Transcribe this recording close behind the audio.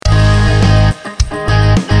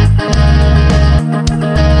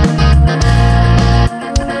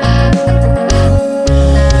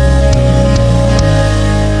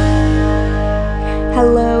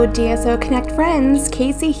DSO Connect friends,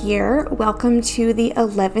 Casey here. Welcome to the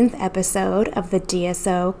 11th episode of the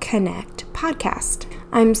DSO Connect podcast.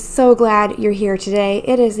 I'm so glad you're here today.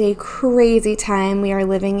 It is a crazy time we are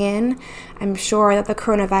living in. I'm sure that the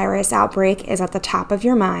coronavirus outbreak is at the top of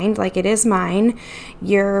your mind, like it is mine.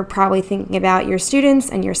 You're probably thinking about your students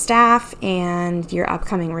and your staff and your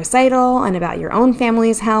upcoming recital and about your own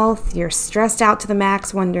family's health. You're stressed out to the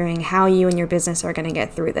max, wondering how you and your business are going to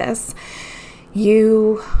get through this.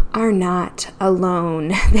 You are not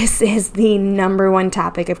alone. This is the number one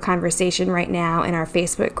topic of conversation right now in our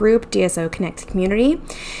Facebook group, DSO Connect Community.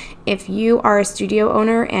 If you are a studio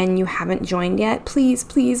owner and you haven't joined yet,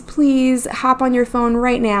 please hop on your phone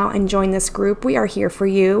right now and join this group. We are here for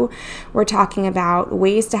you. We're talking about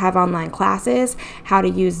ways to have online classes, how to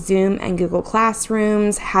use Zoom and Google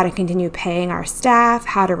Classrooms, how to continue paying our staff,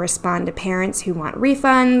 how to respond to parents who want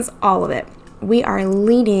refunds, all of it. We are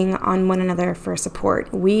leaning on one another for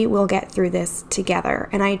support. We will get through this together.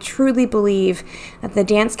 And I truly believe that the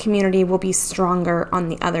dance community will be stronger on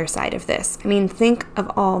the other side of this. I mean, think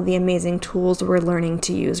of all the amazing tools we're learning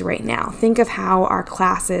to use right now. Think of how our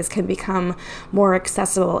classes can become more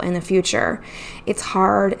accessible in the future. It's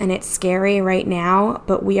hard and it's scary right now,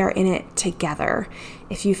 but we are in it together.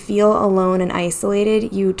 If you feel alone and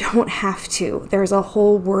isolated, you don't have to. There's a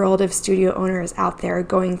whole world of studio owners out there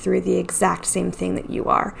going through the exact same thing that you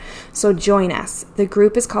are. So join us. The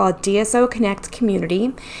group is called DSO Connect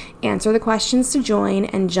Community. Answer the questions to join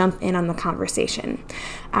and jump in on the conversation.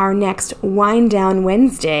 Our next Wind Down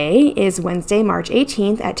Wednesday is Wednesday, March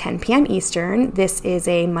 18th at 10 p.m. Eastern. This is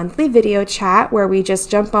a monthly video chat where we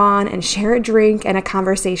just jump on and share a drink and a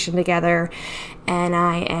conversation together. And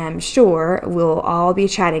I am sure we'll all be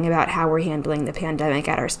chatting about how we're handling the pandemic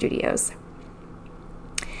at our studios.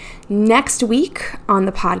 Next week on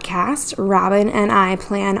the podcast, Robin and I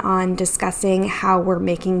plan on discussing how we're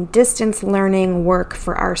making distance learning work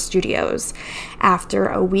for our studios. After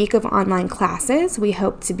a week of online classes, we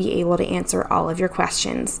hope to be able to answer all of your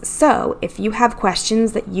questions. So if you have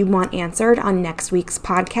questions that you want answered on next week's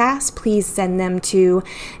podcast, please send them to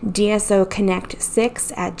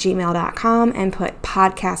dsoconnect6@gmail.com and put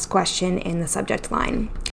podcast question in the subject line.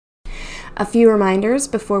 A few reminders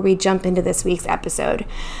before we jump into this week's episode.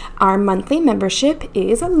 Our monthly membership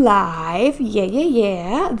is alive.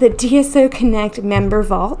 Yeah. The DSO Connect Member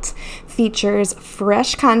Vault features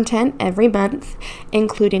fresh content every month,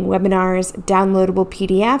 including webinars, downloadable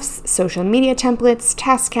PDFs, social media templates,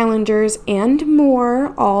 task calendars, and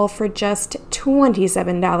more, all for just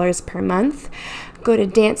 $27 per month. Go to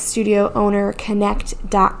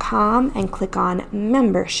dancestudioownerconnect.com and click on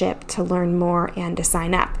membership to learn more and to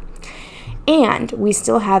sign up. And we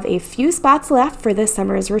still have a few spots left for this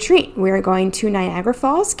summer's retreat. We're going to Niagara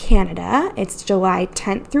Falls, Canada. It's July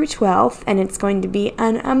 10th through 12th, and it's going to be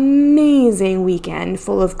an amazing weekend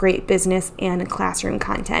full of great business and classroom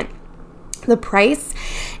content. The price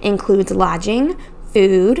includes lodging,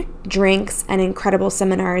 food, drinks, and incredible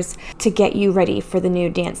seminars to get you ready for the new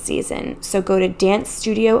dance season. So go to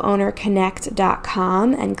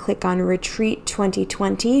dancestudioownerconnect.com and click on Retreat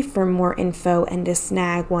 2020 for more info and to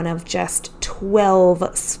snag one of just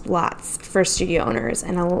 12 slots for studio owners.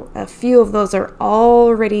 And a few of those are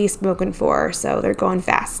already spoken for, so they're going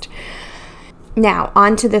fast. Now,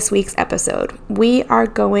 on to this week's episode. We are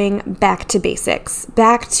going back to basics,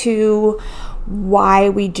 back to why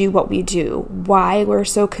we do what we do, why we're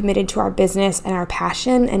so committed to our business and our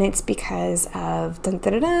passion, and it's because of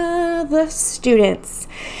the students.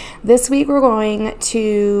 This week we're going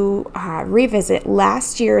to revisit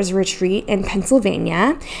last year's retreat in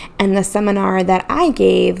Pennsylvania and the seminar that I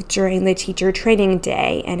gave during the teacher training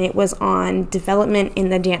day, and it was on development in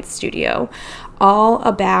the dance studio, all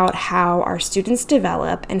about how our students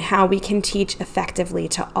develop and how we can teach effectively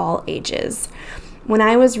to all ages. When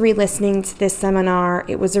I was re-listening to this seminar,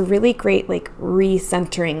 it was a really great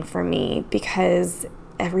recentering for me because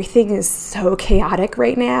everything is so chaotic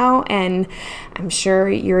right now, and I'm sure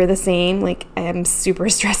you're the same. I'm super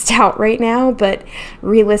stressed out right now, but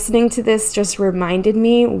re-listening to this just reminded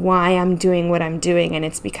me why I'm doing what I'm doing, and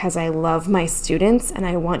it's because I love my students and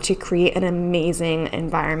I want to create an amazing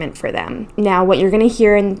environment for them. Now, what you're going to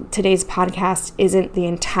hear in today's podcast isn't the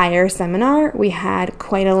entire seminar. We had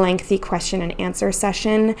quite a lengthy question and answer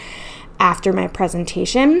session after my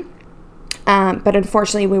presentation. But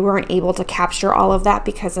unfortunately, we weren't able to capture all of that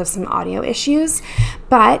because of some audio issues.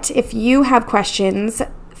 But if you have questions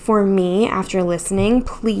for me after listening,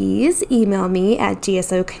 please email me at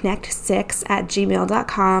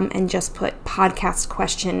dsoconnect6@gmail.com and just put podcast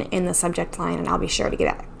question in the subject line, and I'll be sure to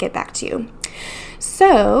get back to you.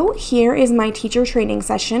 So here is my teacher training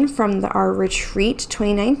session from our retreat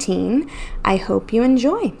 2019. I hope you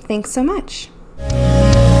enjoy. Thanks so much. Without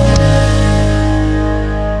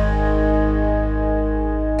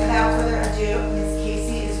further ado, Miss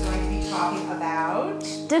Casey is going to be talking about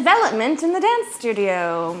development in the dance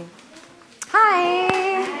studio. Hi.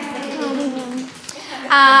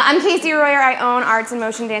 I'm Casey Royer. I own Arts in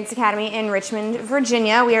Motion Dance Academy in Richmond,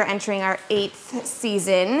 Virginia. We are entering our 8th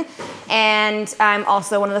season, and I'm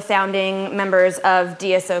also one of the founding members of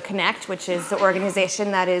DSO Connect, which is the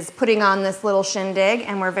organization that is putting on this little shindig,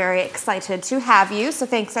 and we're very excited to have you. So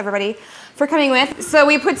thanks, everybody, for coming with. So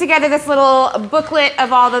we put together this little booklet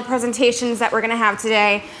of all the presentations that we're going to have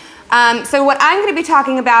today. So what I'm going to be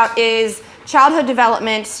talking about is childhood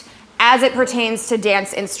development as it pertains to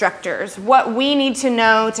dance instructors, what we need to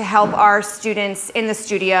know to help our students in the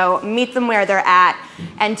studio, meet them where they're at,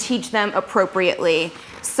 and teach them appropriately.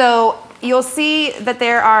 So you'll see that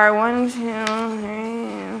there are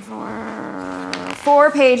 4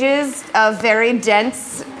 pages of very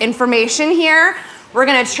dense information here. We're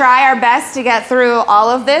going to try our best to get through all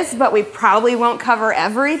of this, but we probably won't cover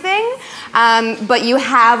everything. But you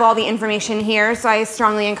have all the information here, so I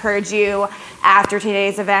strongly encourage you after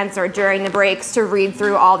today's events or during the breaks to read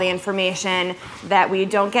through all the information that we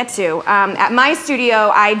don't get to. At my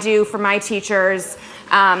studio, I do for my teachers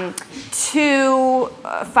 2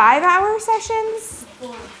 5-hour sessions?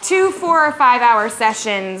 2 4 or 5-hour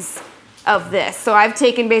sessions of this. So I've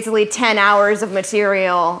taken basically 10 hours of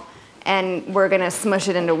material and we're gonna smush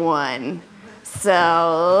it into one.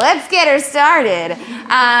 So let's get her started.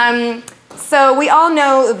 So we all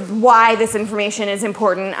know why this information is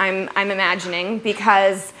important, I'm imagining,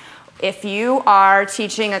 because if you are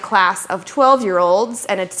teaching a class of 12-year-olds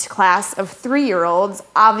and a class of 3-year-olds,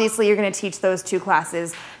 obviously you're going to teach those 2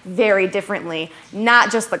 classes very differently. Not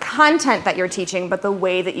just the content that you're teaching, but the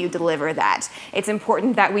way that you deliver that. It's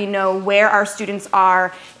important that we know where our students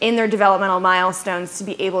are in their developmental milestones to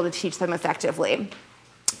be able to teach them effectively.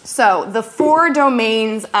 So the 4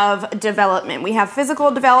 domains of development. We have physical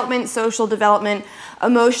development, social development,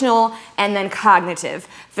 emotional, and then cognitive.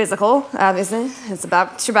 Physical, obviously, it's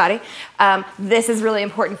about your body. This is really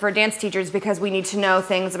important for dance teachers because we need to know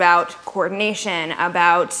things about coordination,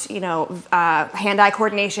 about hand-eye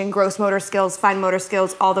coordination, gross motor skills, fine motor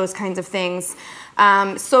skills, all those kinds of things.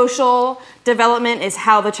 Social development is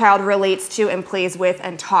how the child relates to and plays with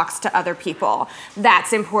and talks to other people.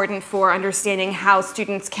 That's important for understanding how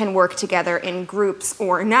students can work together in groups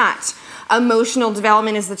or not. Emotional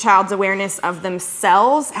development is the child's awareness of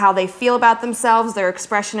themselves, how they feel about themselves, their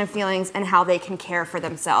expression of feelings, and how they can care for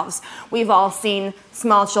themselves. We've all seen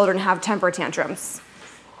small children have temper tantrums,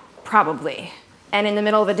 probably. And in the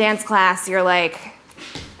middle of a dance class, you're like,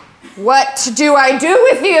 what do I do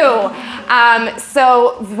with you?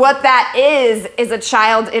 So what that is a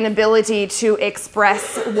child's inability to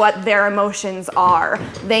express what their emotions are.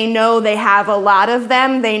 They know they have a lot of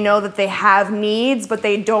them. They know that they have needs, but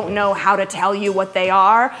they don't know how to tell you what they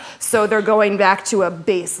are. So they're going back to a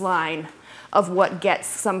baseline of what gets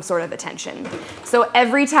some sort of attention. So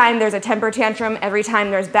every time there's a temper tantrum, every time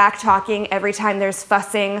there's back talking, every time there's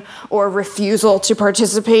fussing or refusal to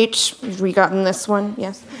participate, we gotten this one,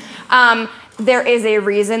 yes? There is a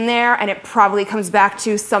reason there, and it probably comes back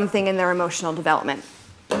to something in their emotional development.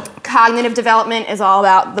 Cognitive development is all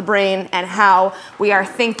about the brain and how we are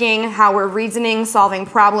thinking, how we're reasoning, solving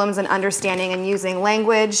problems, and understanding and using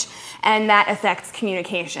language, and that affects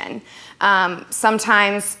communication.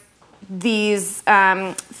 Sometimes these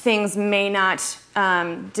things may not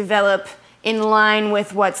develop in line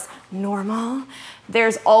with what's normal.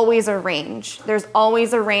 There's always a range. There's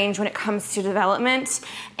always a range when it comes to development.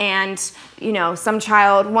 And,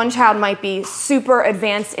 one child might be super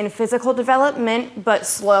advanced in physical development, but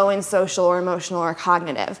slow in social or emotional or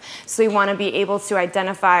cognitive. So you want to be able to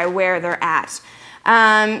identify where they're at.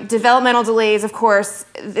 Developmental delays, of course,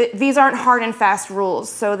 these aren't hard and fast rules.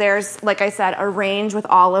 So there's, like I said, a range with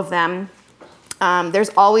all of them. There's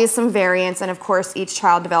always some variance, and of course, each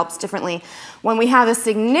child develops differently. When we have a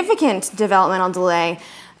significant developmental delay,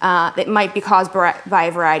 it might be caused by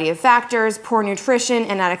a variety of factors: poor nutrition,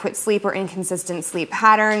 inadequate sleep or inconsistent sleep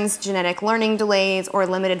patterns, genetic learning delays, or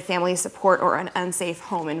limited family support or an unsafe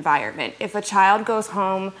home environment. If a child goes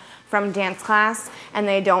home from dance class and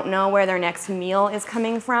they don't know where their next meal is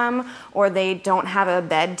coming from, or they don't have a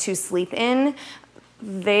bed to sleep in,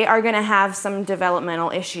 they are going to have some developmental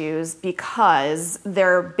issues because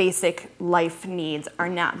their basic life needs are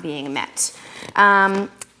not being met.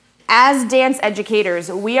 As dance educators,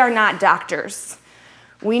 we are not doctors.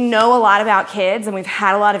 We know a lot about kids and we've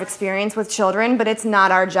had a lot of experience with children, but it's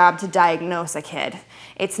not our job to diagnose a kid.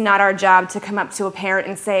 It's not our job to come up to a parent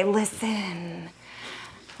and say, listen,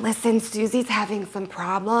 Susie's having some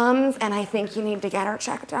problems and I think you need to get her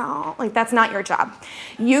checked out. Like, that's not your job.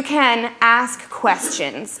 You can ask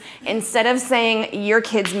questions. Instead of saying your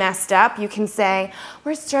kid's messed up, you can say,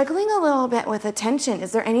 we're struggling a little bit with attention.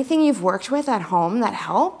 Is there anything you've worked with at home that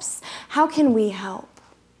helps? How can we help?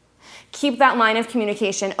 Keep that line of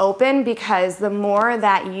communication open, because the more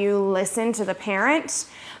that you listen to the parent,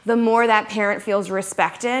 the more that parent feels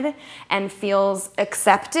respected and feels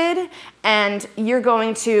accepted. And you're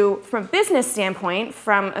going to, from a business standpoint,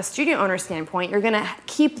 from a studio owner standpoint, you're going to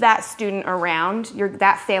keep that student around.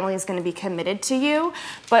 That family is going to be committed to you,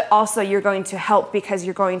 but also you're going to help because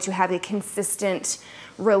you're going to have a consistent,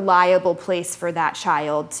 reliable place for that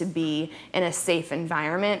child to be in a safe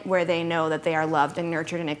environment where they know that they are loved and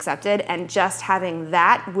nurtured and accepted. And just having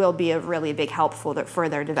that will be a really big help for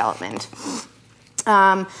their development.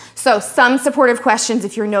 So some supportive questions,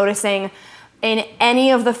 if you're noticing in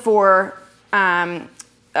any of the 4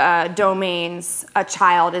 domains, a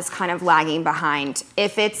child is kind of lagging behind.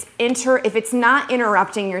 If it's not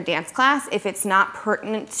interrupting your dance class, if it's not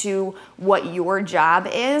pertinent to what your job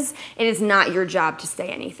is, it is not your job to say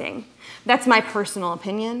anything. That's my personal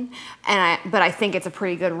opinion, but I think it's a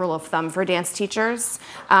pretty good rule of thumb for dance teachers.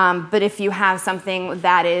 But if you have something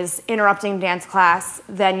that is interrupting dance class,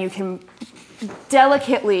 then you can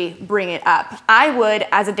delicately bring it up. I would,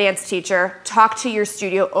 as a dance teacher, talk to your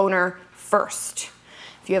studio owner first.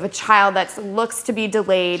 If you have a child that looks to be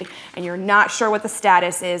delayed and you're not sure what the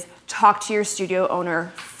status is, talk to your studio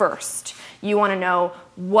owner first. You want to know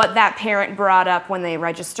what that parent brought up when they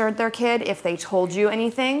registered their kid, if they told you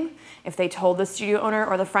anything, if they told the studio owner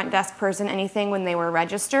or the front desk person anything when they were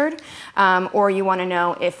registered, or you want to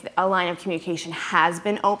know if a line of communication has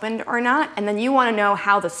been opened or not, and then you want to know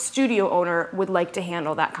how the studio owner would like to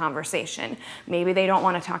handle that conversation. Maybe they don't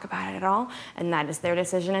want to talk about it at all, and that is their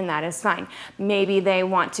decision, and that is fine. Maybe they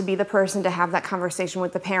want to be the person to have that conversation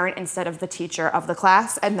with the parent instead of the teacher of the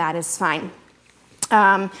class, and that is fine.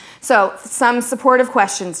 So some supportive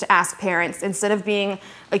questions to ask parents. Instead of being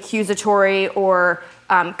accusatory or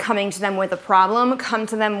coming to them with a problem, come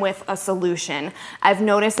to them with a solution. I've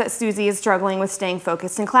noticed that Susie is struggling with staying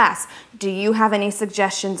focused in class. Do you have any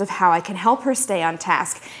suggestions of how I can help her stay on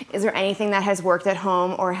task? Is there anything that has worked at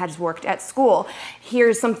home or has worked at school?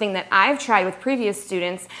 Here's something that I've tried with previous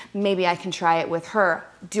students. Maybe I can try it with her.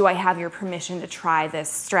 Do I have your permission to try this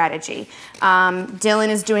strategy? Dylan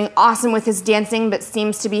is doing awesome with his dancing, but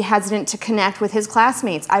seems to be hesitant to connect with his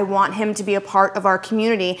classmates. I want him to be a part of our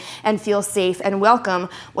community and feel safe and welcome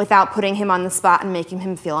without putting him on the spot and making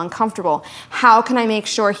him feel uncomfortable. How can I make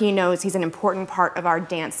sure he knows he's an important part of our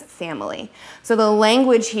dance family? So the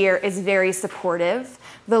language here is very supportive.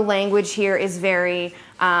 The language here is very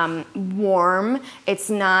warm.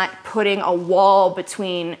 It's not putting a wall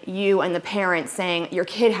between you and the parent saying, your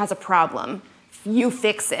kid has a problem, you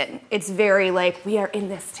fix it. It's very like, we are in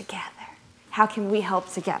this together. How can we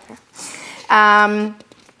help together?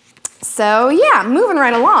 So yeah, moving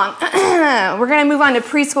right along. We're gonna move on to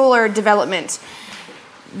preschooler development.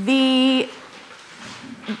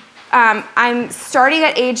 I'm starting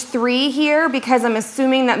at age 3 here because I'm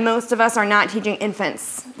assuming that most of us are not teaching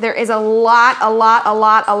infants. There is a lot of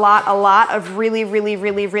really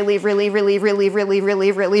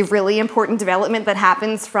important development that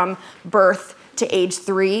happens from birth to age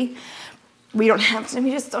 3. We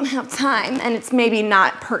just don't have time, and it's maybe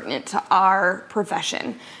not pertinent to our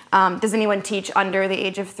profession. Does anyone teach under the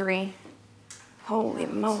age of 3? Holy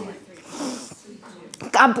moly.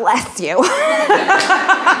 God bless you.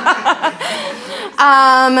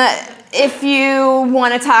 If you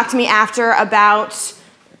want to talk to me after about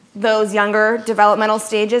those younger developmental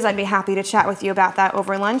stages, I'd be happy to chat with you about that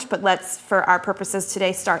over lunch, but let's, for our purposes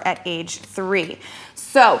today, start at age 3.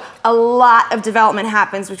 So a lot of development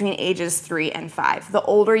happens between ages 3 and 5. The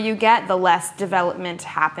older you get, the less development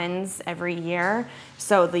happens every year.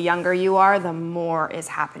 So the younger you are, the more is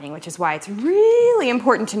happening, which is why it's really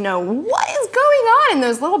important to know what is going on in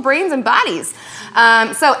those little brains and bodies.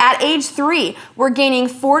 So at age 3, we're gaining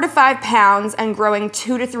 4 to 5 pounds and growing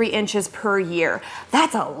 2 to 3 inches per year.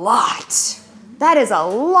 That's a lot. That is a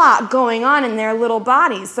lot going on in their little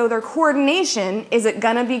bodies. So their coordination, is it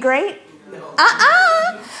gonna be great?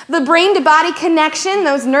 The brain-to-body connection,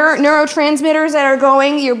 those neurotransmitters that are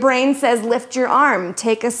going, your brain says, lift your arm,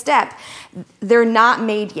 take a step. They're not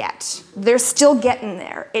made yet. They're still getting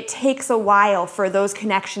there. It takes a while for those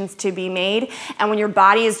connections to be made. And when your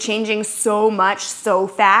body is changing so much, so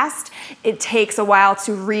fast, it takes a while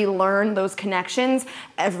to relearn those connections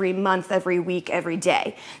every month, every week, every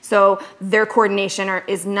day. So their coordination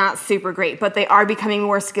is not super great, but they are becoming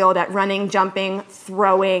more skilled at running, jumping,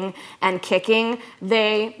 throwing, and kicking.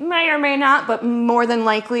 They may or may not, but more than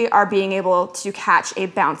likely are being able to catch a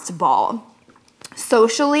bounced ball.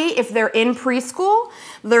 Socially, if they're in preschool,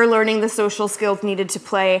 they're learning the social skills needed to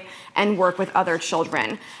play and work with other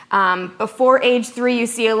children. Before age 3, you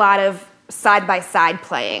see a lot of side-by-side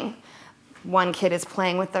playing. One kid is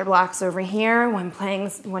playing with their blocks over here, one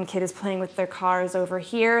kid is playing with their cars over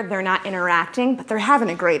here. They're not interacting, but they're having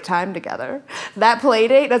a great time together. That play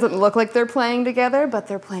date doesn't look like they're playing together, but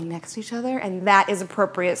they're playing next to each other, and that is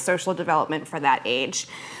appropriate social development for that age.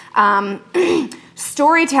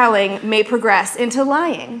 Storytelling may progress into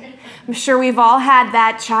lying. I'm sure we've all had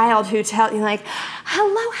that child who tell you like,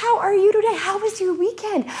 hello, how are you today? How was your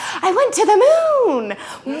weekend? I went to the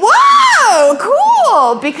moon. Whoa,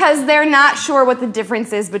 cool. Because they're not sure what the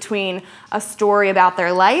difference is between a story about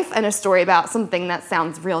their life and a story about something that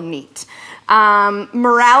sounds real neat.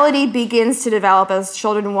 Morality begins to develop as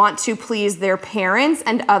children want to please their parents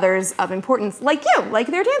and others of importance, like you, like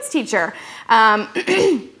their dance teacher.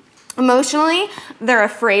 Emotionally, they're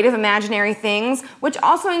afraid of imaginary things, which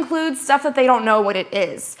also includes stuff that they don't know what it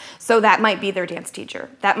is. So that might be their dance teacher.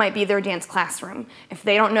 That might be their dance classroom. If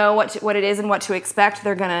they don't know what it is and what to expect,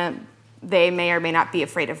 they may or may not be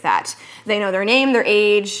afraid of that. They know their name, their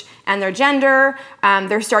age, and their gender.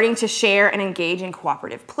 They're starting to share and engage in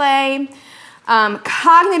cooperative play.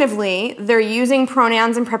 Cognitively, they're using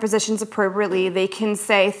pronouns and prepositions appropriately. They can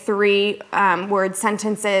say 3-word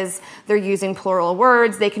sentences. They're using plural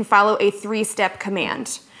words. They can follow a 3-step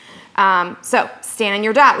command. So stand on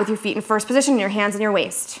your dot with your feet in first position and your hands in your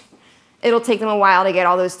waist. It'll take them a while to get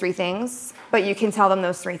all those 3 things, but you can tell them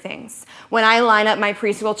those 3 things. When I line up my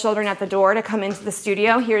preschool children at the door to come into the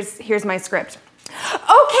studio, here's my script.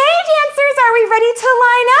 Okay, dancers, are we ready to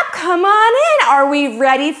line up? Come on in. Are we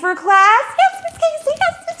ready for class? Yes, Miss Casey.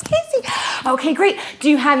 Yes, Miss Casey. Okay, great. Do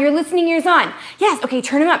you have your listening ears on? Yes. Okay,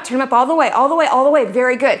 turn them up all the way, all the way, all the way.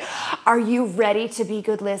 Very good. Are you ready to be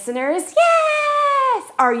good listeners?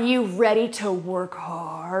 Yes. Are you ready to work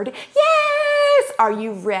hard? Yes. Are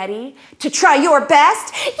you ready to try your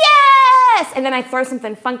best? Yes. And then I throw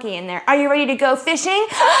something funky in there. Are you ready to go fishing?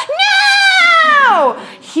 No!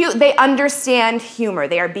 They understand humor.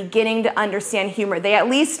 They are beginning to understand humor. They at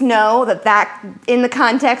least know that in the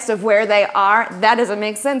context of where they are, that doesn't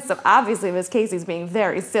make sense. So obviously Miss Casey's being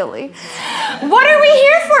very silly. What are we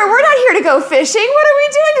here for? We're not here to go fishing. What are we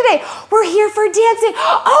doing today? We're here for dancing.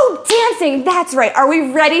 Oh, dancing. That's right. Are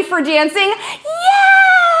we ready for dancing?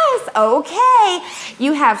 Yes! Okay.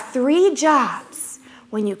 You have 3 jobs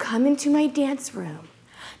when you come into my dance room.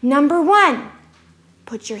 Number 1,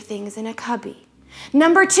 put your things in a cubby.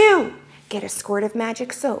 Number 2, get a squirt of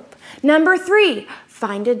magic soap. Number 3,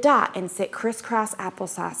 find a dot and sit crisscross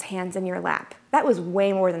applesauce, hands in your lap. That was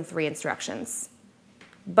way more than 3 instructions.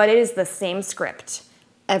 But it is the same script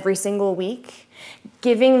every single week.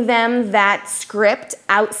 Giving them that script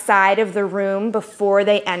outside of the room before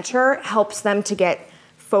they enter helps them to get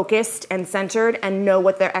focused and centered and know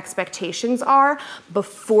what their expectations are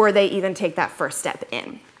before they even take that first step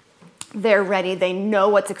in. They're ready. They know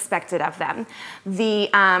what's expected of them.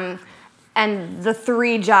 And the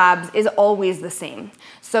 3 jobs is always the same.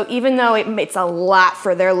 So even though it's a lot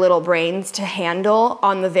for their little brains to handle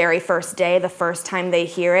on the very first day, the first time they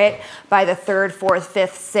hear it, by the 3rd, 4th,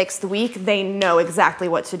 5th, 6th week, they know exactly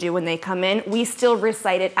what to do when they come in. We still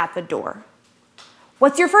recite it at the door.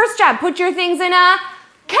 What's your first job? Put your things in a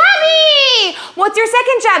cubby. What's your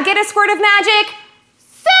second job? Get a squirt of magic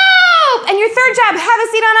soap. And your third job, have a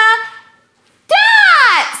seat on a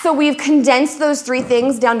dot. So we've condensed those 3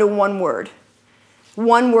 things down to 1 word.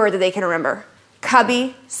 1 word that they can remember.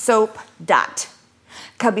 Cubby, soap, dot.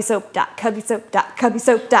 Cubby, soap, dot. Cubby, soap, dot. Cubby,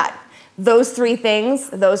 soap, dot. Those 3 things,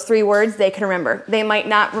 those 3 words, they can remember. They might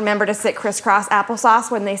not remember to sit crisscross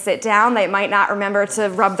applesauce when they sit down. They might not remember to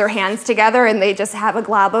rub their hands together and they just have a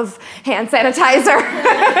glob of hand sanitizer,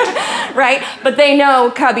 right? But they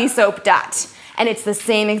know cubby, soap, dot. And it's the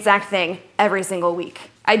same exact thing every single week.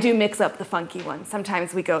 I do mix up the funky ones.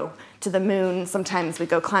 Sometimes we go to the moon, sometimes we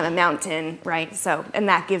go climb a mountain, right? So, and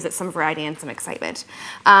that gives it some variety and some excitement.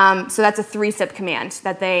 So that's a 3-step command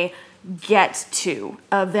that they get to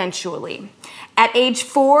eventually. At age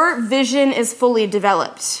 4, vision is fully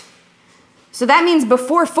developed. So that means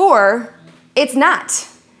before 4, it's not.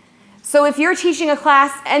 So if you're teaching a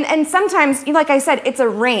class, and sometimes, like I said, it's a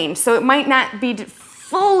range, so it might not be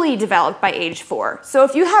fully developed by age 4. So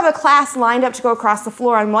if you have a class lined up to go across the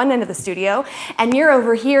floor on one end of the studio, and you're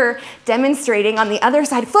over here demonstrating on the other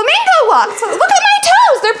side, flamingo walks, look at my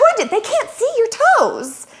toes, they're pointed. They can't see your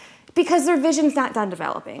toes because their vision's not done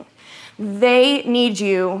developing. They need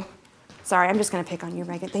you. Sorry, I'm just going to pick on you,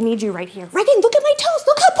 Reagan. They need you right here. Reagan, look at my toes.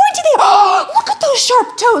 Look how pointy they are. Oh, look at those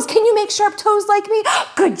sharp toes. Can you make sharp toes like me?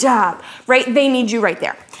 Good job. Right? They need you right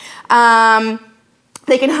there.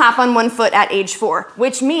 They can hop on one foot at age 4,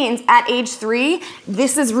 which means at age 3,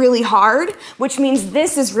 this is really hard, which means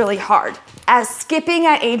this is really hard. As skipping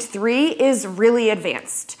at age 3 is really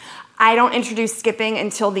advanced. I don't introduce skipping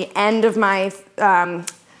until the end of my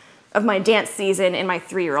dance season in my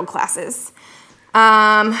 3-year-old classes.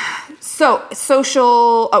 So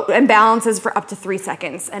social imbalances for up to 3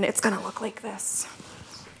 seconds, and it's gonna look like this,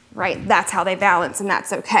 right? That's how they balance, and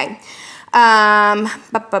that's okay.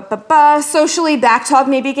 Socially, back talk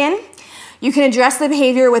may begin. You can address the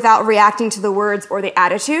behavior without reacting to the words or the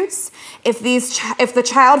attitudes. If the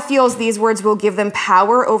child feels these words will give them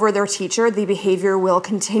power over their teacher, the behavior will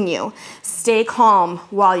continue. Stay calm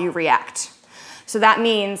while you react. So that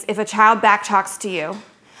means if a child back talks to you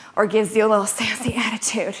or gives you a little sassy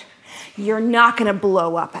attitude, you're not gonna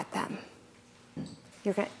blow up at them.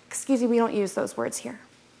 Excuse me, we don't use those words here.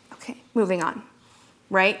 Okay, moving on.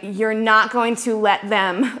 Right? You're not going to let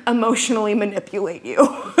them emotionally manipulate you.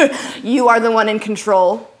 You are the one in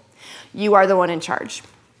control. You are the one in charge.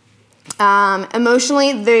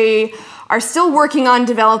 Emotionally, they are still working on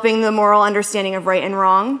developing the moral understanding of right and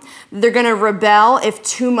wrong. They're going to rebel if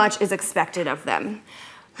too much is expected of them.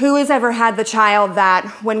 Who has ever had the child that,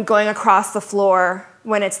 when going across the floor,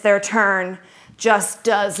 when it's their turn, just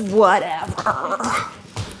does whatever?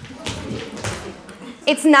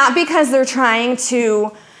 It's not because they're trying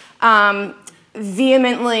to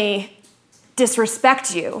vehemently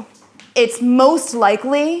disrespect you. It's most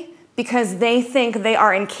likely because they think they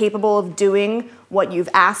are incapable of doing what you've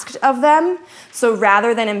asked of them. So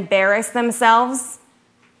rather than embarrass themselves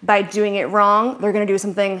by doing it wrong, they're going to do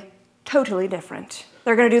something totally different.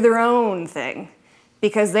 They're going to do their own thing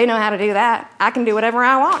because they know how to do that. I can do whatever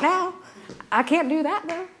I want now. I can't do that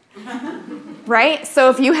though. Right? So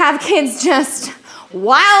if you have kids just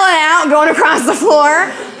wilding out, going across the floor,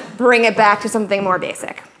 bring it back to something more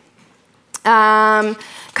basic.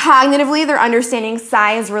 Cognitively, they're understanding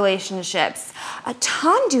size relationships. A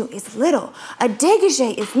tendu is little, a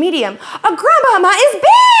dégagé is medium, a grandmama is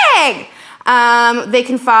big. They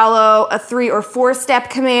can follow a 3 or 4 step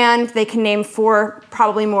command. They can name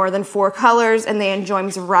probably more than 4 colors, and they enjoy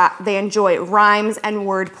rhymes and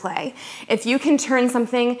wordplay. If you can turn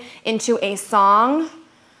something into a song,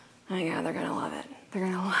 oh yeah, they're gonna love it. They're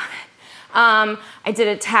gonna love it. I did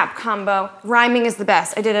a tap combo. Rhyming is the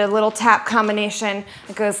best. I did a little tap combination.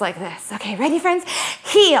 It goes like this. Okay, ready, friends?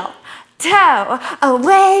 Heel, toe,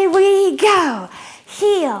 away we go.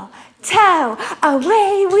 Heel, toe,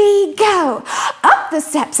 away we go. Up the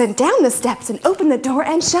steps and down the steps and open the door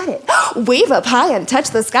and shut it. Wave up high and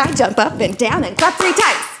touch the sky, jump up and down and clap 3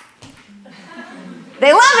 times.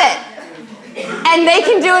 They love it. And they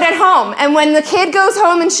can do it at home. And when the kid goes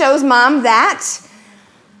home and shows mom that,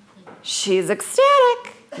 she's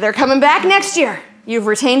ecstatic. They're coming back next year. You've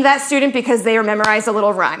retained that student because they memorized a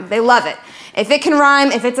little rhyme. They love it. If it can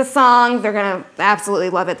rhyme, if it's a song, they're going to absolutely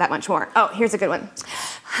love it that much more. Oh, here's a good one.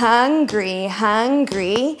 Hungry,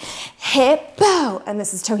 hungry, hippo. And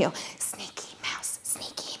this is toe heel. Sneaky mouse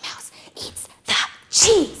eats the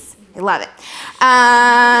cheese. They love it.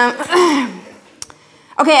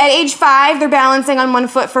 Okay, at age 5, they're balancing on one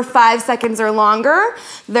foot for 5 seconds or longer.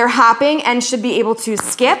 They're hopping and should be able to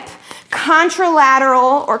skip.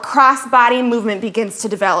 Contralateral or cross-body movement begins to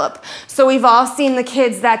develop. So we've all seen the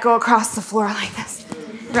kids that go across the floor like this,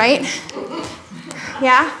 right?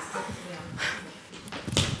 Yeah?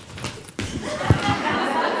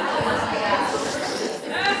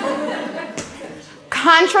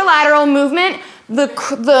 Contralateral movement,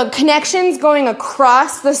 the connections going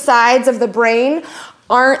across the sides of the brain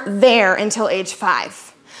aren't there until age 5.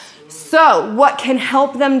 So what can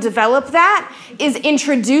help them develop that is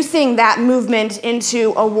introducing that movement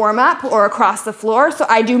into a warm-up or across the floor. So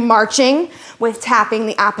I do marching with tapping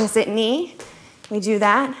the opposite knee. We do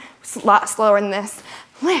that. It's a lot slower than this.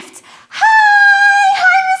 Lift. Hi,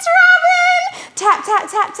 Mr. Robin. Tap, tap,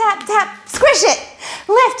 tap, tap, tap. Squish it.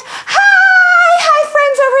 Lift. Hi,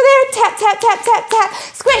 friends over there. Tap, tap, tap, tap, tap.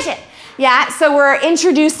 Squish it. Yeah, so we're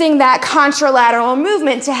introducing that contralateral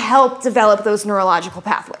movement to help develop those neurological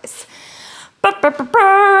pathways.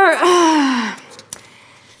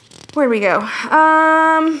 Where'd we go?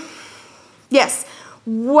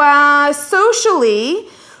 Socially,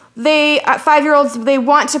 5-year-olds, they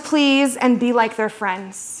want to please and be like their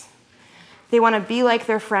friends. They want to be like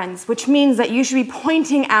their friends, which means that you should be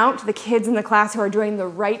pointing out the kids in the class who are doing the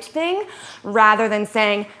right thing rather than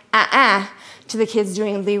saying, to the kids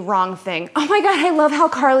doing the wrong thing. Oh my God, I love how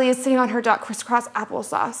Carly is sitting on her dot crisscross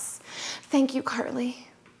applesauce. Thank you, Carly.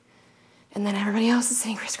 And then everybody else is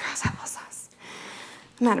saying crisscross applesauce.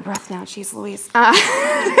 I'm out of breath now, geez Louise.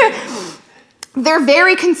 They're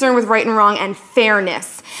very concerned with right and wrong and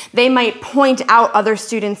fairness. They might point out other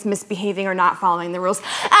students misbehaving or not following the rules.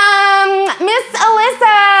 Miss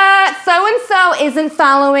Alyssa, so-and-so isn't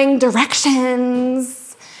following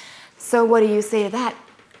directions. So what do you say to that?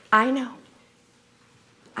 I know.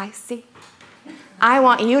 I see. I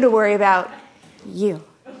want you to worry about you.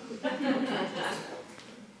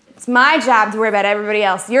 It's my job to worry about everybody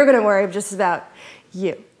else. You're going to worry just about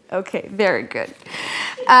you. Okay, very good.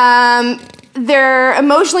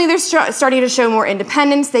 They're starting to show more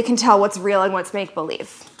independence. They can tell what's real and what's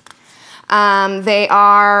make-believe. They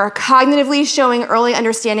are cognitively showing early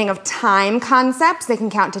understanding of time concepts. They can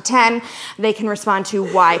count to 10. They can respond to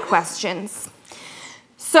why questions.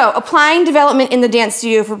 So, applying development in the dance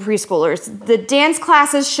studio for preschoolers. The dance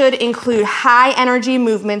classes should include high-energy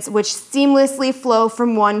movements which seamlessly flow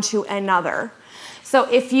from one to another. So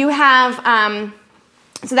if you have,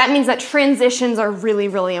 so that means that transitions are really,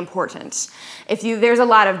 really important. There's a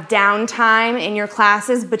lot of downtime in your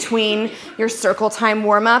classes between your circle time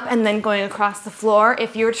warm-up and then going across the floor.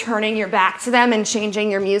 If you're turning your back to them and changing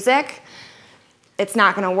your music, it's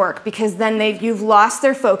not going to work because then you've lost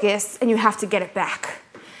their focus and you have to get it back.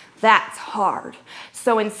 That's hard.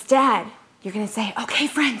 So instead, you're going to say, okay,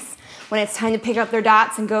 friends, when it's time to pick up their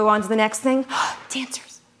dots and go on to the next thing,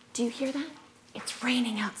 dancers, do you hear that? It's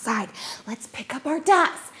raining outside. Let's pick up our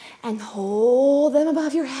dots and hold them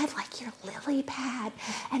above your head like your lily pad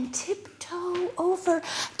and tiptoe over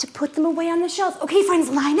to put them away on the shelf. Okay,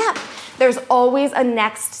 friends, line up. There's always a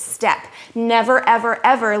next step. Never, ever,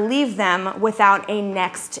 ever leave them without a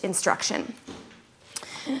next instruction.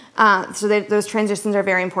 Those transitions are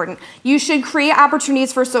very important. You should create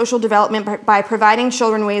opportunities for social development by providing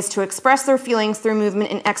children ways to express their feelings through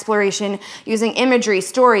movement and exploration using imagery,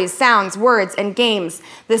 stories, sounds, words, and games.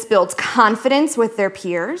 This builds confidence with their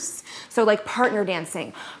peers. So like partner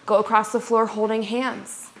dancing, go across the floor holding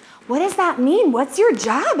hands. What does that mean? What's your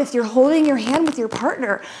job if you're holding your hand with your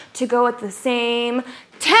partner to go at the same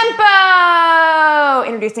tempo?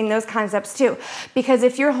 Introducing those concepts too. Because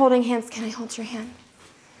if you're holding hands, can I hold your hand?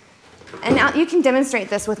 And now you can demonstrate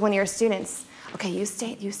this with one of your students. Okay, you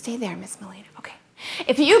stay there, Miss Melina. Okay.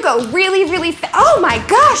 If you go really, really fast, oh my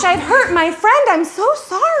gosh, I've hurt my friend. I'm so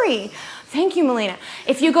sorry. Thank you, Melina.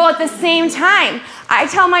 If you go at the same time, I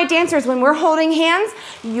tell my dancers when we're holding hands,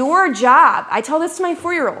 your job, I tell this to my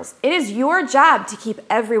 4-year-olds, it is your job to keep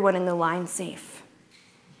everyone in the line safe.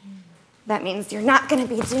 That means you're not going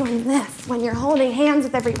to be doing this when you're holding hands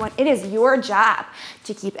with everyone. It is your job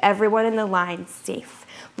to keep everyone in the line safe.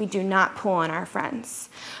 We do not pull on our friends.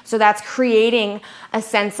 So that's creating a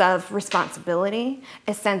sense of responsibility,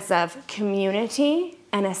 a sense of community,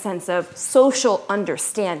 and a sense of social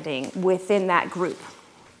understanding within that group.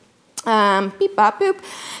 Beep, bop, boop.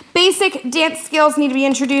 Basic dance skills need to be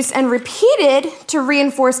introduced and repeated to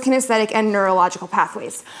reinforce kinesthetic and neurological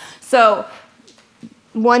pathways. So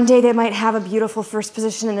one day they might have a beautiful first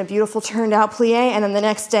position and a beautiful turned out plie, and then the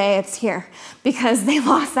next day it's here because they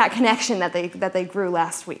lost that connection that they grew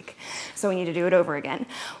last week. So we need to do it over again.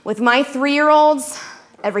 With my 3-year-olds,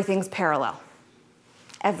 everything's parallel.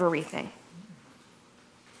 Everything.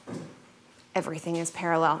 Everything is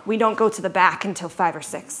parallel. We don't go to the back until 5 or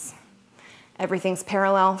 6. Everything's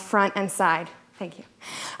parallel, front and side. Thank you.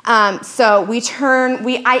 So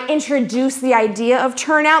I introduce the idea of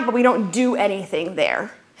turnout, but we don't do anything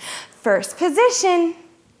there. First position.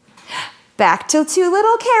 Back to 2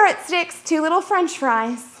 little carrot sticks, 2 little French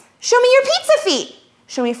fries. Show me your pizza feet.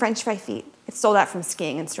 Show me French fry feet. I stole that from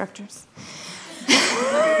skiing instructors.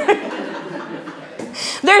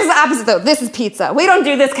 There's the opposite, though. This is pizza. We don't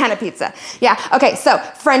do this kind of pizza. Yeah, okay, so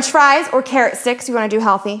French fries or carrot sticks, you want to do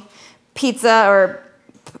healthy. Pizza or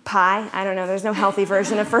pie, I don't know, there's no healthy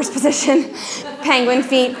version of first position. Penguin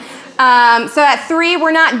feet. So at 3,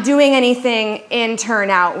 we're not doing anything in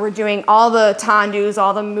turnout. We're doing all the tendus,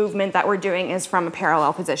 all the movement that we're doing is from a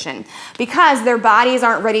parallel position. Because their bodies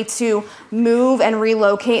aren't ready to move and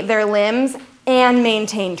relocate their limbs and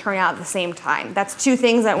maintain turnout at the same time. That's 2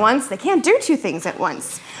 things at once. They can't do 2 things at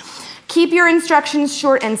once. Keep your instructions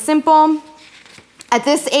short and simple. At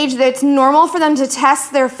this age, it's normal for them to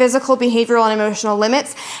test their physical, behavioral, and emotional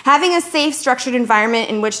limits. Having a safe, structured environment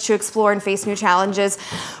in which to explore and face new challenges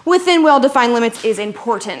within well-defined limits is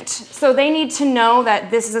important. So they need to know that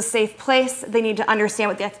this is a safe place. They need to understand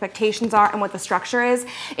what the expectations are and what the structure is.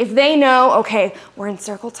 If they know, okay, we're in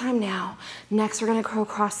circle time now. Next, we're going to go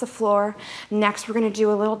across the floor. Next, we're going to do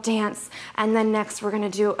a little dance. And then next, we're going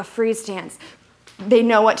to do a freeze dance. They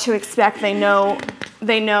know what to expect. They know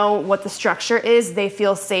what the structure is. They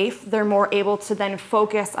feel safe. They're more able to then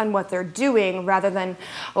focus on what they're doing rather than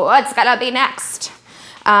what's gonna be next.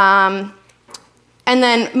 And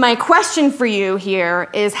then my question for you here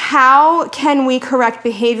is, how can we correct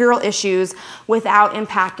behavioral issues without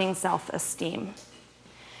impacting self-esteem?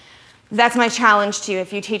 That's my challenge to you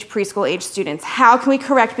if you teach preschool age students. How can we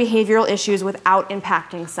correct behavioral issues without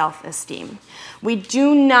impacting self-esteem? We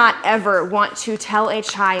do not ever want to tell a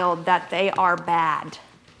child that they are bad.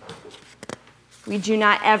 We do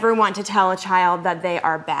not ever want to tell a child that they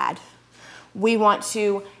are bad. We want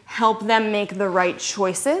to help them make the right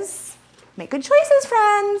choices. Make good choices,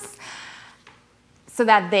 friends, so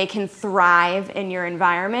that they can thrive in your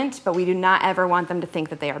environment, but we do not ever want them to think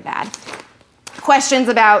that they are bad. Questions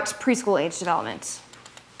about preschool age development?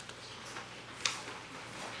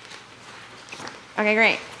 Okay,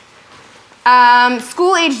 great.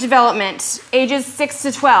 School age development, ages 6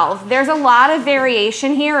 to 12. There's a lot of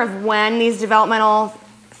variation here of when these developmental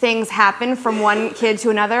things happen from one kid to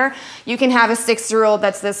another. You can have a 6-year-old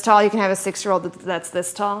that's this tall. You can have a 6-year-old that's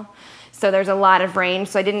this tall. So there's a lot of range.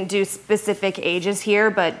 So I didn't do specific ages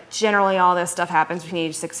here, but generally all this stuff happens between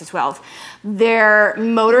age 6 to 12. Their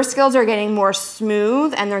motor skills are getting more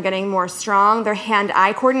smooth and they're getting more strong. Their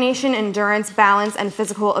hand-eye coordination, endurance, balance, and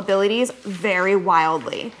physical abilities vary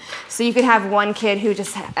wildly. So you could have one kid who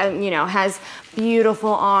just has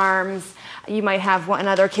beautiful arms. You might have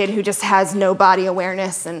another kid who just has no body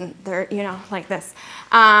awareness and they're like this.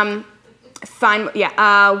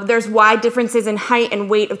 There's wide differences in height and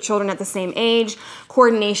weight of children at the same age.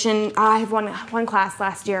 Coordination. I have one class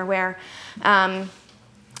last year where I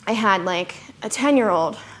had like a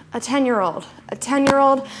 10-year-old, a 10-year-old, a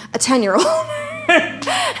 10-year-old, a 10-year-old.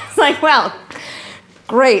 It's like, well,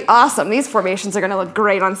 great, awesome. These formations are going to look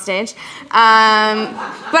great on stage. But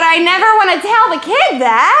I never want to tell the kid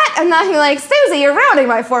that. I'm not going to be like, Susie, you're ruining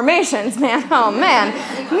my formations, man. Oh, man.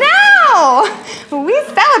 No! We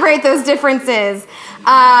celebrate those differences.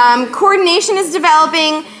 Coordination is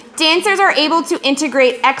developing. Dancers are able to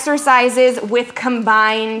integrate exercises with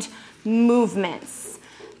combined movements.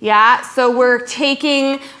 Yeah, so we're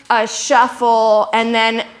taking a shuffle and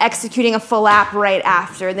then executing a full lap right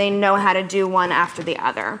after. They know how to do one after the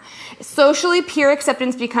other. Socially, peer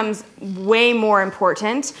acceptance becomes way more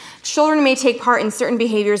important. Children may take part in certain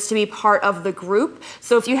behaviors to be part of the group.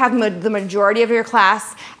 So if you have the majority of your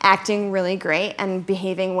class acting really great and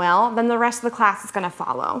behaving well, then the rest of the class is going to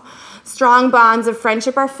follow. Strong bonds of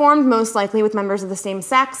friendship are formed, most likely with members of the same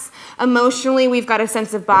sex. Emotionally, we've got a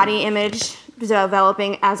sense of body image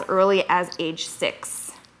developing as early as age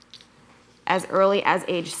 6. As early as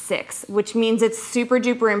age 6, which means it's super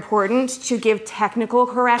duper important to give technical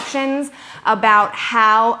corrections about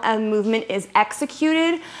how a movement is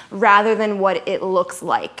executed rather than what it looks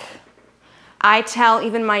like. I tell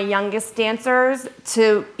even my youngest dancers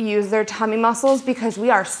to use their tummy muscles because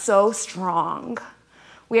we are so strong.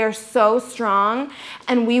 We are so strong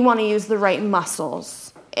and we want to use the right muscles.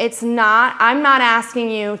 I'm not asking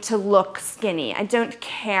you to look skinny. I don't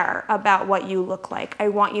care about what you look like. I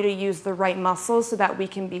want you to use the right muscles so that we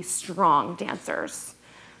can be strong dancers.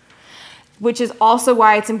 Which is also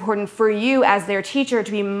why it's important for you as their teacher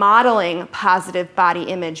to be modeling positive body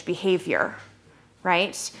image behavior,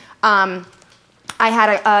 right? I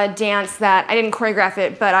had a dance that, I didn't choreograph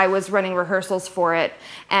it, but I was running rehearsals for it,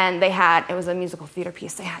 and it was a musical theater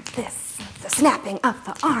piece. They had this, the snapping of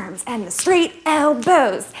the arms and the straight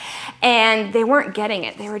elbows, and they weren't getting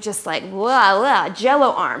it. They were just like, whoa,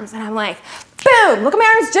 jello arms, and I'm like, boom, look at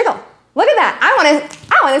my arms jiggle. Look at that,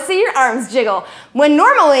 I want to see your arms jiggle. When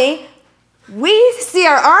normally, we see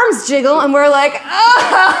our arms jiggle and we're like,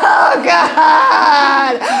 oh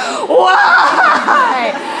God,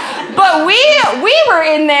 why? But we were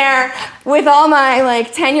in there with all my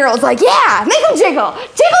 10-year-olds yeah, make them jiggle.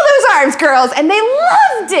 Jiggle those arms, girls. And they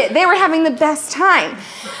loved it. They were having the best time.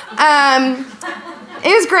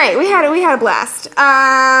 It was great. We had a blast.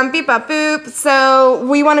 Beep, bop, boop. So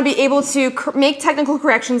we want to be able to make technical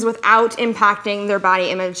corrections without impacting their body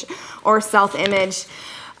image or self-image.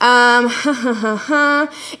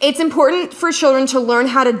 It's important for children to learn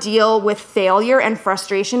how to deal with failure and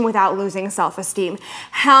frustration without losing self-esteem.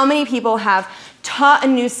 How many people have taught a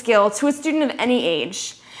new skill to a student of any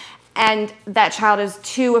age, and that child is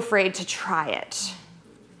too afraid to try it?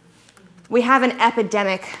 We have an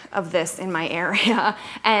epidemic of this in my area,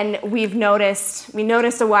 and we noticed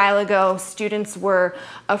a while ago students were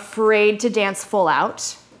afraid to dance full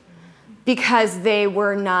out because they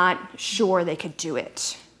were not sure they could do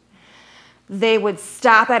it. They would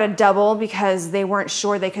stop at a double because they weren't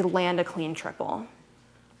sure they could land a clean triple.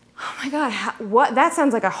 Oh my God, that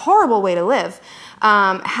sounds like a horrible way to live.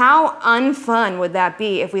 How unfun would that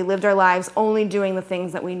be if we lived our lives only doing the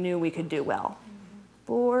things that we knew we could do well?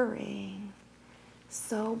 Boring.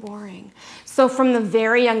 So boring. So from the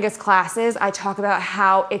very youngest classes, I talk about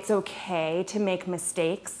how it's okay to make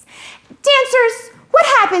mistakes. Dancers, what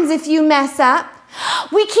happens if you mess up?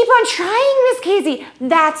 We keep on trying, Miss Casey.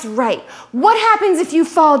 That's right. What happens if you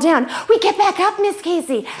fall down? We get back up, Miss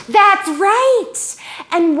Casey. That's right.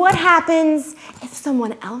 And what happens if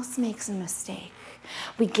someone else makes a mistake?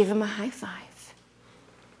 We give them a high five.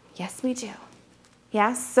 Yes, we do.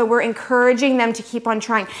 Yes, so we're encouraging them to keep on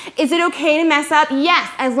trying. Is it okay to mess up? Yes,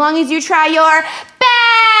 as long as you try your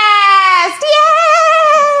best.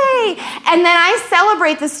 Yay! And then I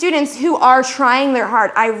celebrate the students who are trying their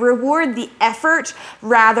hard. I reward the effort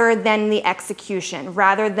rather than the execution,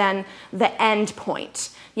 rather than the end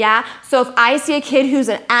point. Yeah? So if I see a kid who's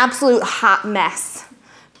an absolute hot mess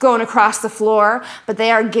going across the floor, but they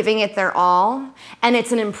are giving it their all, and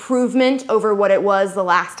it's an improvement over what it was the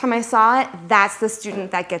last time I saw it, that's the student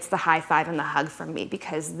that gets the high five and the hug from me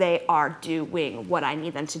because they are doing what I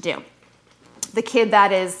need them to do. The kid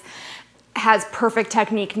that has perfect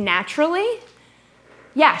technique naturally,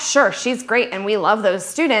 yeah, sure, she's great, and we love those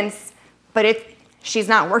students, but she's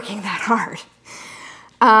not working that hard.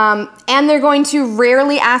 And they're going to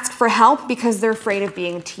rarely ask for help because they're afraid of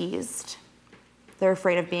being teased. They're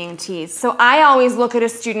afraid of being teased. So I always look at a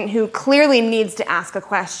student who clearly needs to ask a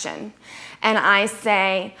question, and I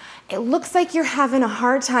say, it looks like you're having a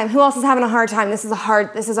hard time. Who else is having a hard time? This is a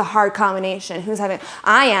hard combination.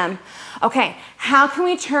 I am. Okay, how can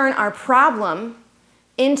we turn our problem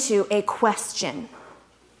into a question?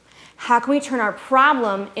 How can we turn our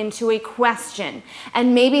problem into a question?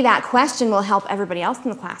 And maybe that question will help everybody else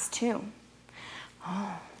in the class too.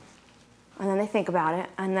 Oh. And then they think about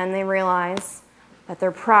it, and then they realize that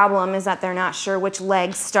their problem is that they're not sure which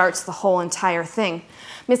leg starts the whole entire thing.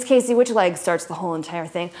 Miss Casey, which leg starts the whole entire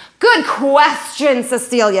thing? Good question,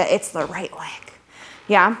 Cecilia. It's the right leg.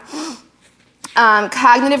 Yeah?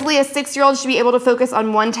 Cognitively, a 6-year-old should be able to focus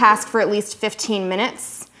on one task for at least 15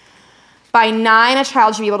 minutes. By 9, a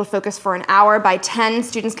child should be able to focus for an hour. By 10,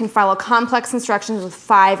 students can follow complex instructions with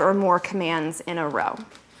 5 or more commands in a row.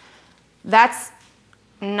 That's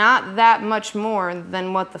not that much more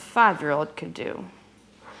than what the 5-year-old could do.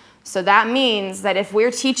 So that means that if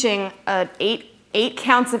we're teaching eight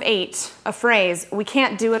counts of 8, a phrase, we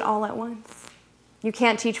can't do it all at once. You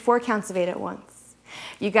can't teach 4 counts of 8 at once.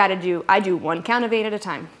 I do 1 count of 8 at a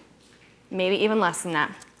time, maybe even less than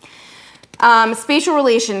that. Spatial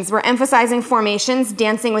relations, we're emphasizing formations,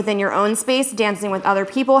 dancing within your own space, dancing with other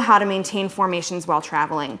people, how to maintain formations while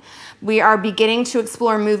traveling. We are beginning to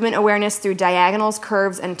explore movement awareness through diagonals,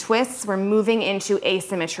 curves, and twists. We're moving into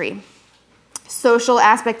asymmetry. Social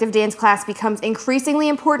aspect of dance class becomes increasingly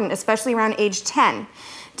important, especially around age 10.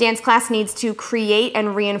 Dance class needs to create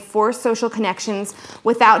and reinforce social connections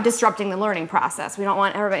without disrupting the learning process. We don't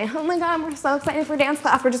want everybody, oh my God, we're so excited for dance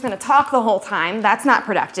class. We're just going to talk the whole time. That's not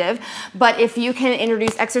productive. But if you can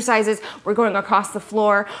introduce exercises, we're going across the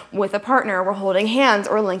floor with a partner, we're holding hands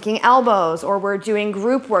or linking elbows, or we're doing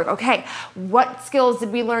group work. Okay, what skills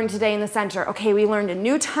did we learn today in the center? Okay, we learned a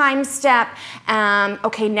new time step.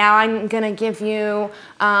 Okay, now I'm going to give you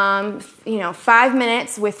 5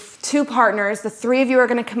 minutes with 2 partners. The 3 of you are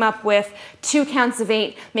going to come up with 2 counts of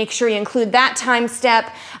 8. Make sure you include that time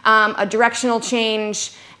step, a directional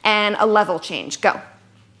change, and a level change. Go.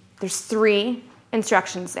 There's 3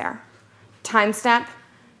 instructions there. Time step,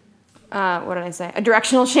 a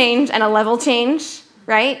directional change and a level change,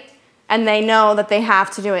 right? And they know that they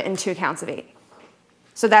have to do it in 2 counts of 8.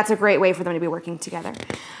 So that's a great way for them to be working together.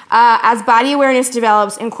 As body awareness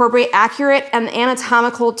develops, incorporate accurate and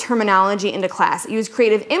anatomical terminology into class. Use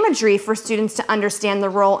creative imagery for students to understand the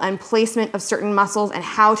role and placement of certain muscles and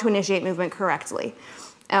how to initiate movement correctly.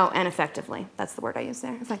 Oh, and effectively. That's the word I use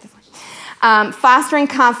there, effectively. Fostering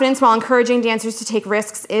confidence while encouraging dancers to take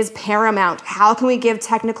risks is paramount. How can we give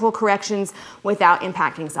technical corrections without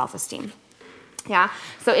impacting self-esteem? Yeah,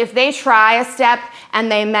 so if they try a step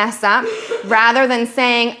and they mess up, rather than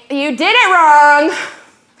saying, you did it wrong,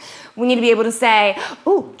 we need to be able to say,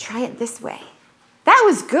 ooh, try it this way. That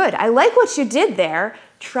was good. I like what you did there.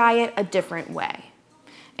 Try it a different way.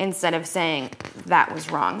 Instead of saying, that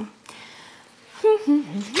was wrong.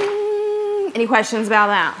 Any questions about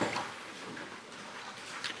that?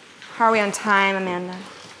 How are we on time, Amanda?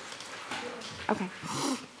 Okay.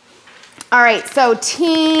 All right, so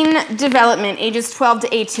teen development, ages 12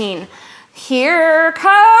 to 18. Here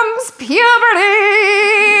comes puberty.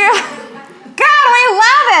 God, we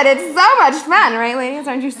love it. It's so much fun, right, ladies?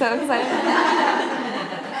 Aren't you so excited?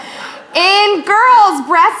 In girls,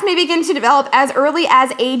 breasts may begin to develop as early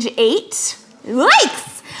as age 8.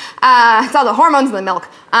 Yikes! It's all the hormones in the milk.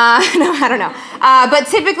 No, I don't know. But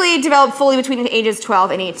typically develop fully between the ages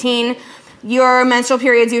 12 and 18. Your menstrual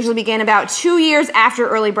periods usually begin about 2 years after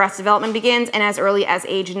early breast development begins, and as early as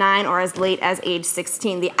age 9 or as late as age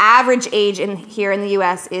 16. The average age here in the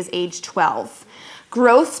U.S. is age 12.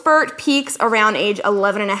 Growth spurt peaks around age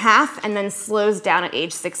 11 and a half and then slows down at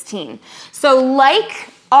age 16. So like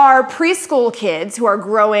our preschool kids who are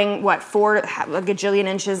growing, 4 a gajillion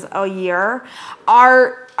inches a year,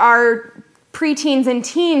 our preteens and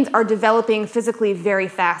teens are developing physically very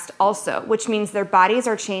fast also, which means their bodies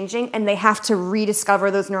are changing and they have to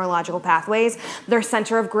rediscover those neurological pathways. Their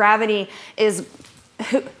center of gravity is,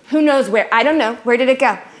 who knows where? I don't know. Where did it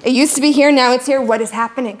go? It used to be here, now it's here. What is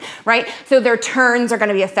happening, right? So their turns are going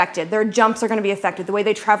to be affected. Their jumps are going to be affected. The way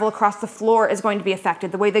they travel across the floor is going to be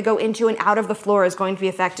affected. The way they go into and out of the floor is going to be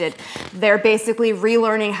affected. They're basically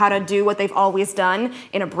relearning how to do what they've always done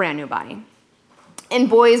in a brand new body. In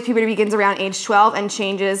boys, puberty begins around age 12 and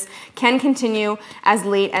changes can continue as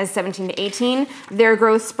late as 17 to 18. Their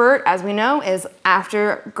growth spurt, as we know, is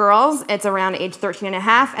after girls. It's around age 13 and a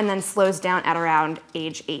half and then slows down at around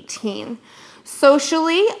age 18.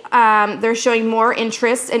 Socially, they're showing more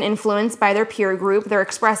interest and influence by their peer group. They're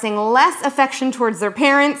expressing less affection towards their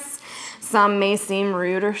parents. Some may seem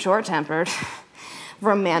rude or short-tempered.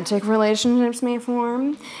 Romantic relationships may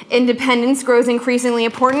form. Independence grows increasingly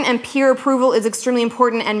important, and peer approval is extremely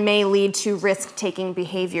important and may lead to risk-taking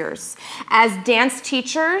behaviors. As dance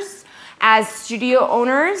teachers, as studio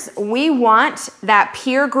owners, we want that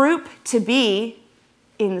peer group to be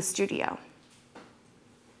in the studio.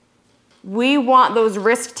 We want those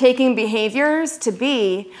risk-taking behaviors to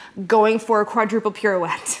be going for a quadruple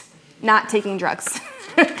pirouette, not taking drugs.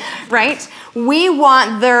 Right? We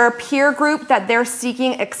want their peer group that they're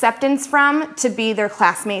seeking acceptance from to be their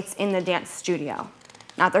classmates in the dance studio,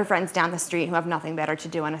 not their friends down the street who have nothing better to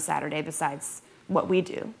do on a Saturday besides what we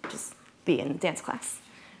do, just be in dance class,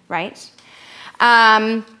 right?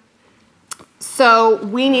 So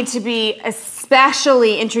we need to be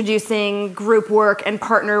especially introducing group work and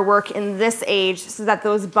partner work in this age so that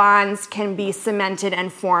those bonds can be cemented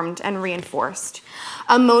and formed and reinforced.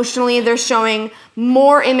 Emotionally, they're showing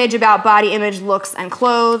more image about body image, looks, and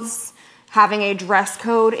clothes. Having a dress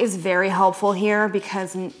code is very helpful here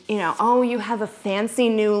because, oh, you have a fancy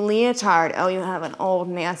new leotard. Oh, you have an old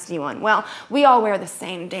nasty one. Well, we all wear the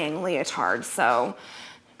same dang leotard, so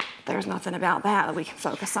there's nothing about that we can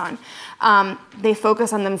focus on. They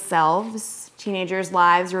focus on themselves. Teenagers'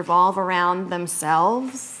 lives revolve around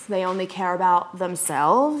themselves. They only care about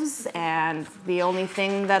themselves, and the only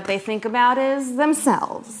thing that they think about is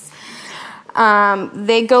themselves.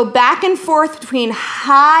 They go back and forth between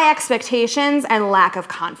high expectations and lack of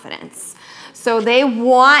confidence. So they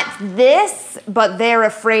want this, but they're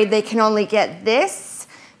afraid they can only get this,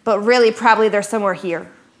 but really probably they're somewhere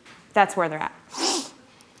here. That's where they're at.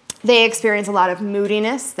 They experience a lot of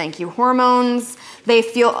moodiness, hormones. They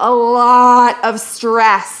feel a lot of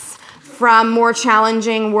stress from more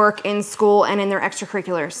challenging work in school and in their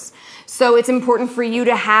extracurriculars. So it's important for you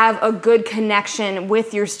to have a good connection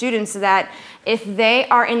with your students so that if they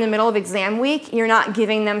are in the middle of exam week, you're not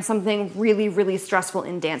giving them something really, really stressful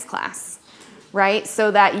in dance class, right?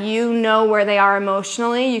 So that you know where they are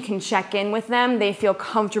emotionally, you can check in with them, they feel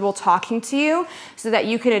comfortable talking to you so that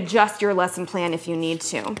you can adjust your lesson plan if you need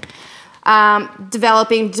to.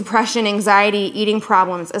 Developing depression, anxiety, eating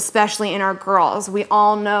problems, especially in our girls. We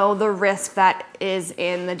all know the risk that is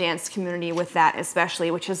in the dance community with that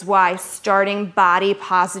especially, which is why starting body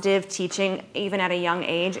positive teaching even at a young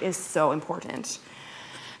age is so important.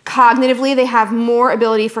 Cognitively, they have more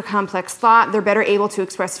ability for complex thought. They're better able to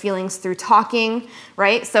express feelings through talking,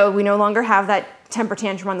 right? So we no longer have that temper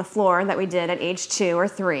tantrum on the floor that we did at age 2 or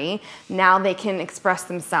 3. Now they can express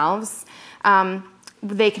themselves.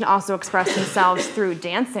 they can also express themselves through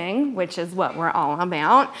dancing, which is what we're all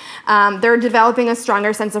about. They're developing a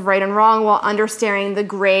stronger sense of right and wrong while understanding the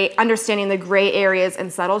gray areas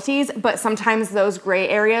and subtleties, but sometimes those gray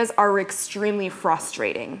areas are extremely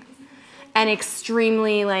frustrating and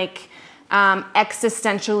extremely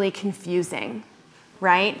existentially confusing,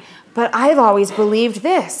 right? But I've always believed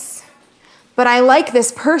this. But I like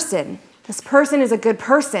this person. This person is a good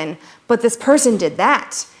person, but this person did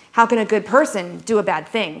that. How can a good person do a bad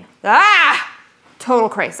thing? Total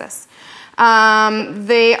crisis.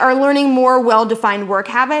 They are learning more well-defined work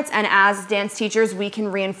habits, and as dance teachers, we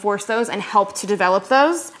can reinforce those and help to develop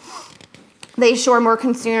those. They show more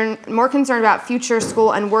concern about future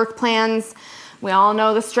school and work plans. We all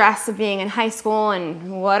know the stress of being in high school,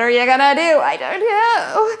 and what are you gonna do? I don't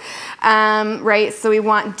know. Right? So we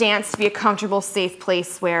want dance to be a comfortable, safe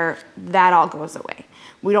place where that all goes away.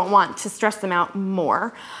 We don't want to stress them out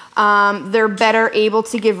more. They're better able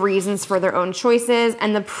to give reasons for their own choices,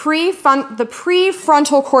 and the prefrontal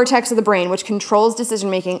cortex of the brain, which controls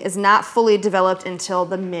decision-making, is not fully developed until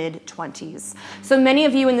the mid-20s. So many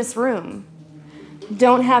of you in this room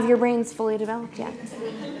don't have your brains fully developed yet.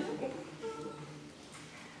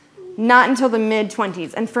 Not until the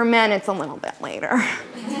mid-20s, and for men, it's a little bit later.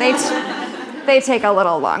 They take a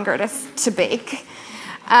little longer to bake.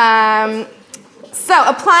 So,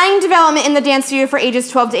 applying development in the dance studio for ages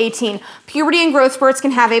 12 to 18. Puberty and growth spurts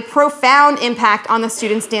can have a profound impact on the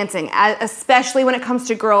students dancing, especially when it comes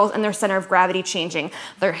to girls and their center of gravity changing.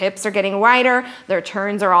 Their hips are getting wider, their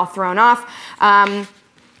turns are all thrown off.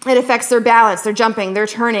 It affects their balance, their jumping, their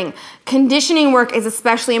turning. Conditioning work is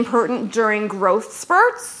especially important during growth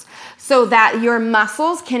spurts so that your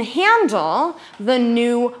muscles can handle the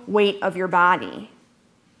new weight of your body,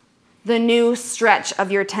 the new stretch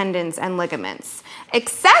of your tendons and ligaments.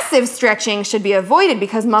 Excessive stretching should be avoided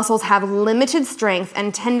because muscles have limited strength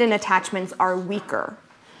and tendon attachments are weaker.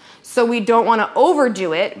 So we don't want to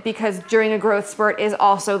overdo it because during a growth spurt is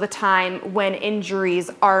also the time when injuries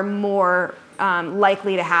are more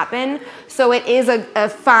likely to happen. So it is a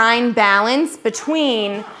fine balance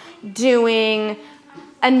between doing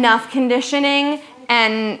enough conditioning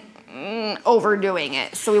and overdoing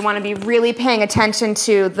it. So we want to be really paying attention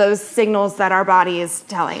to those signals that our body is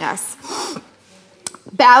telling us.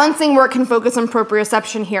 Balancing work can focus on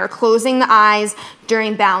proprioception here, closing the eyes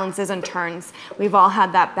during balances and turns. We've all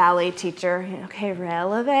had that ballet teacher, okay,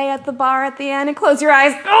 releve at the bar at the end and close your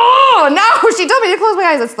eyes. Oh, no, she told me to close my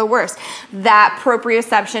eyes. That's the worst. That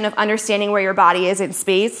proprioception of understanding where your body is in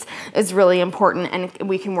space is really important, and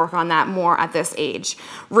we can work on that more at this age.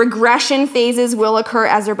 Regression phases will occur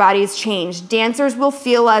as their bodies change. Dancers will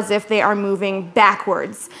feel as if they are moving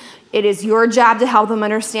backwards. It is your job to help them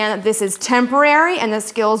understand that this is temporary and the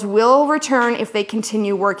skills will return if they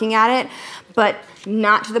continue working at it, but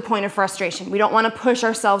not to the point of frustration. We don't want to push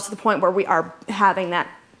ourselves to the point where we are having that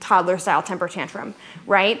toddler-style temper tantrum,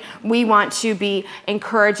 right? We want to be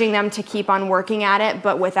encouraging them to keep on working at it,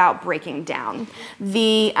 but without breaking down.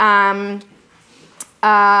 Who's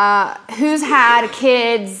had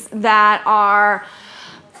kids that are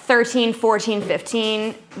 13, 14,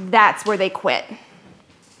 15, that's where they quit.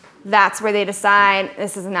 That's where they decide,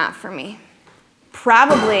 this is not for me.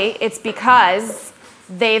 Probably it's because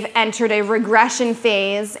they've entered a regression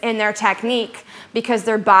phase in their technique because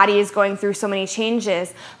their body is going through so many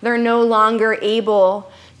changes. They're no longer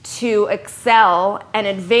able to excel and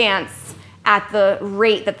advance at the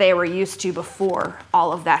rate that they were used to before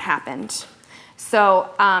all of that happened.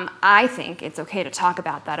 So I think it's okay to talk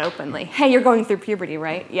about that openly. Hey, you're going through puberty,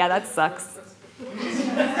 right? Yeah, that sucks.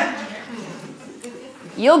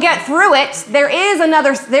 You'll get through it. There's an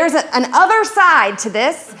other side to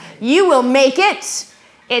this. You will make it.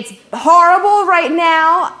 It's horrible right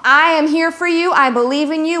now. I am here for you. I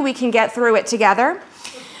believe in you. We can get through it together.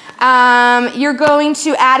 You're going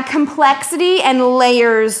to add complexity and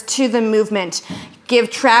layers to the movement. Give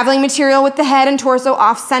traveling material with the head and torso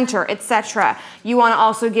off center, etc. You want to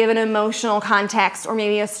also give an emotional context or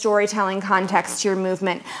maybe a storytelling context to your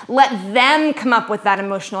movement. Let them come up with that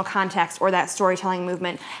emotional context or that storytelling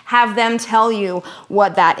movement. Have them tell you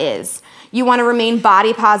what that is. You want to remain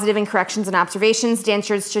body positive in corrections and observations.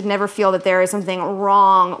 Dancers should never feel that there is something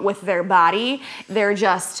wrong with their body. They're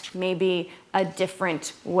just maybe a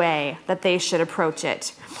different way that they should approach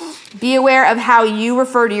it. Be aware of how you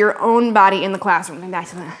refer to your own body in the classroom. Going back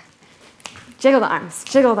to the jiggle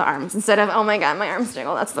the arms, instead of, oh my God, my arms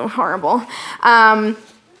jiggle, that's so horrible.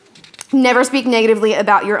 Never speak negatively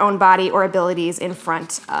about your own body or abilities in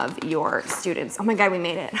front of your students. Oh my God, we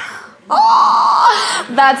made it. Oh,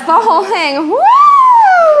 that's the whole thing. Woo!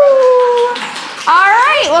 All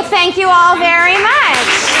right. right. Well, thank you all very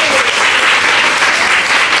much.